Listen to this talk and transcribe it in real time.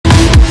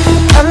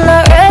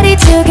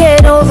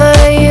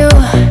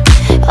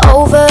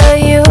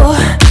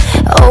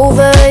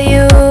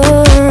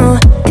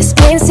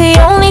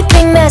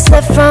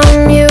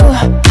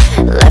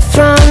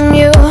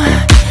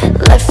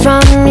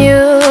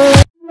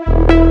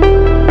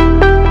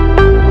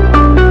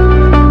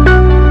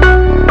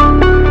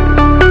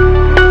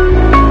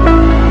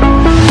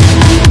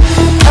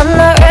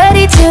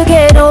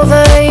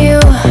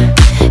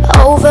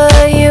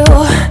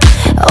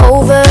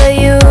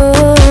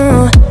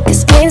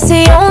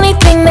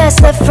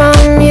left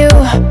from you,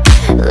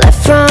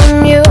 left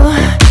from you,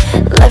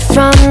 left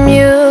from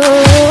you.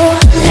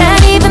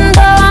 And even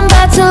though I'm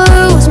about to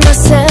lose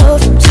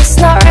myself, I'm just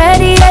not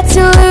ready yet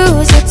to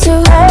lose you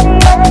too.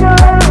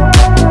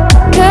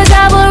 Cause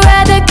I would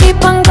rather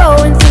keep on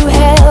going through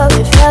hell,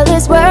 if hell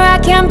is where I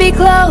can be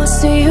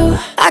close to you.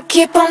 I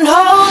keep on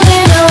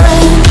holding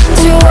on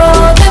to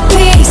all the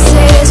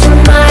pieces,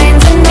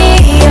 reminding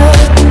me of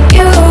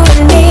you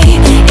and me.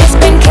 It's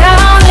been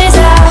countless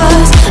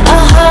hours,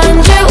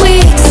 100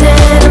 weeks,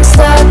 and I'm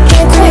stuck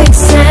in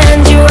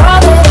quicksand. You're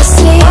all that I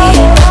see.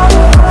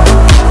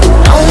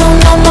 No, no,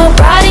 no,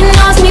 nobody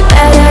knows me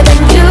better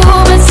than you,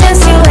 but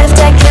since you left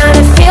I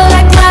kinda feel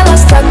like my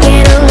life's stuck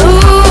in a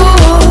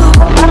loop.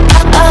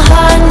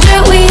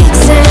 100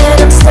 weeks and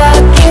I'm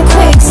stuck in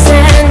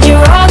quicksand.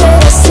 You're all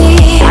that I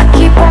see. I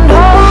keep on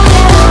holding.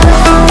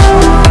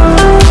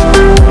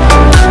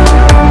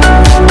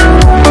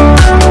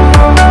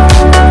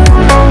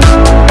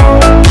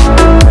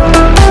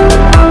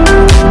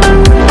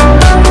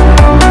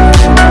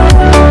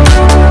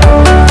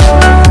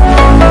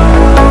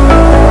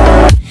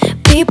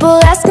 People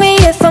ask me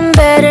if I'm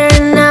better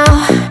now,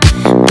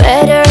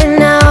 better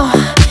now,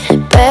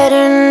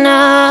 better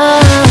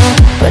now.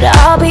 But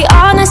I'll be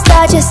honest,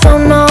 I just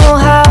don't know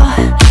how,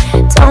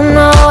 don't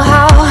know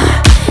how,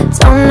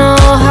 don't know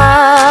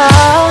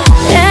how.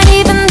 And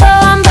even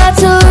though I'm about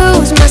to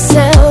lose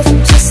myself, I'm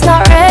just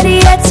not ready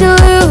yet to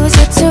lose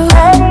you too.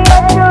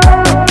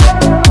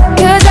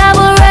 Cause I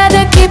would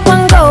rather keep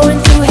on going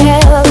through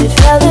hell, if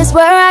hell is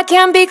where I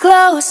can be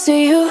close to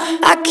you.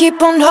 I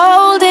keep on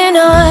holding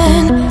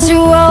on to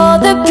all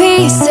the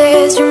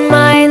pieces,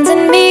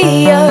 reminding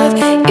me of